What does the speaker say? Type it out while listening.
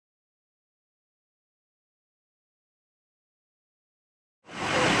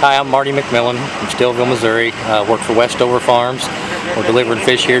Hi, I'm Marty McMillan from Stillville, Missouri. Work for Westover Farms. We're delivering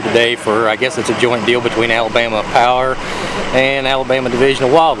fish here today for, I guess it's a joint deal between Alabama Power and Alabama Division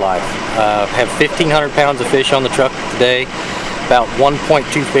of Wildlife. Have 1,500 pounds of fish on the truck today, about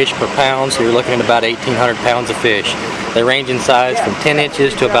 1.2 fish per pound, so you're looking at about 1,800 pounds of fish. They range in size from 10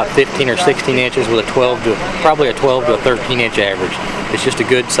 inches to about 15 or 16 inches with probably a 12 to a 13 inch average. It's just a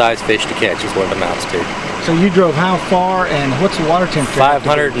good size fish to catch is what it amounts to. So you drove how far and what's the water temperature?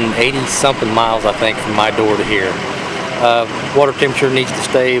 580 something miles, I think, from my door to here. Water temperature needs to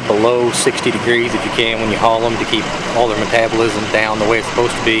stay below 60 degrees if you can when you haul them to keep all their metabolism down the way it's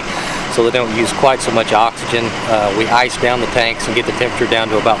supposed to be, so they don't use quite so much oxygen. We ice down the tanks and get the temperature down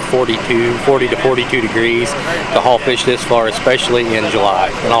to about 40 to 42 degrees to haul fish this far, especially in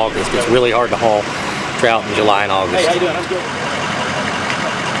July and August. It's really hard to haul trout in July and August. Hey, how you doing? That's good.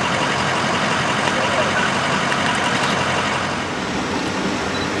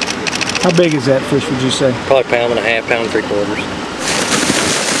 How big is that fish, would you say? Probably 1.5 pounds, 1.75 pounds.